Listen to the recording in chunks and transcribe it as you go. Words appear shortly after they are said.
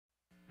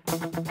So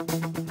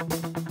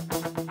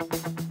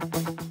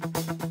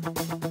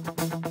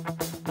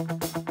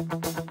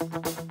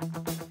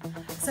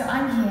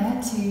I'm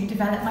here to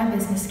develop my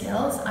business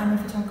skills. I'm a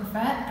photographer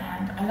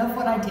and I love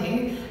what I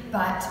do,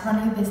 but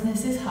running a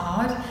business is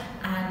hard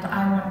and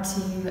I want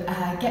to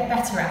get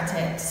better at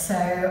it. So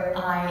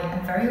I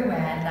am very aware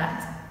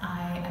that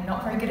I am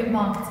not very good at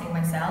marketing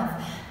myself,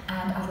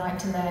 and I'd like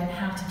to learn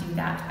how to do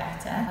that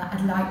better.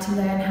 I'd like to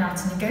learn how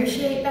to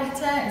negotiate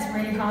better. It's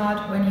really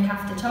hard when you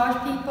have to charge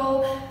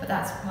people, but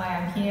that's why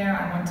I'm here.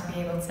 I want to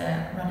be able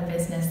to run a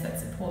business that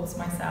supports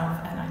myself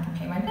and I can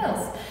pay my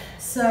bills.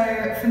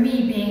 So for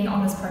me, being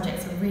on this project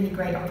is a really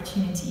great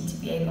opportunity to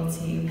be able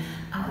to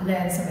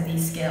learn some of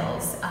these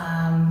skills,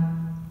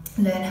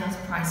 learn how to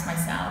price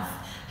myself,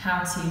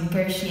 how to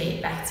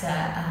negotiate better,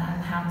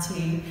 how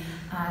to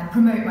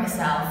promote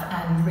myself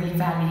and really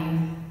value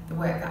the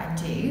work that I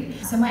do.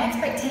 So my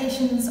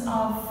expectations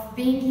of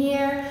being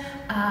here,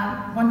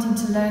 wanting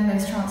to learn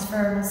those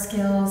transferable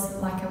skills,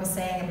 like I was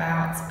saying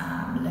about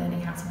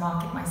learning how to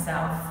market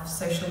myself,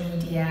 social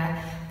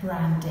media,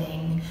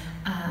 branding,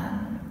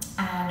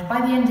 and by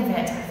the end of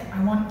it,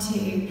 I want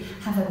to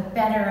have a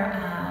better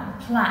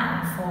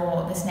plan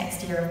for this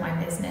next year of my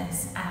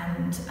business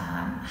and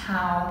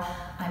how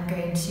I'm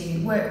going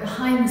to work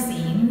behind the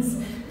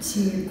scenes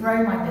to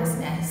grow my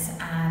business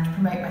and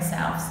promote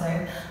myself.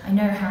 So I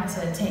know how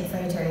to take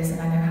photos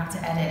and I know how to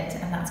edit,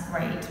 and that's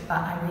great, but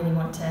I really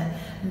want to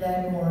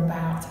learn more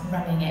about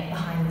running it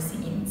behind the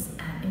scenes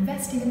and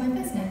investing in my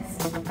business.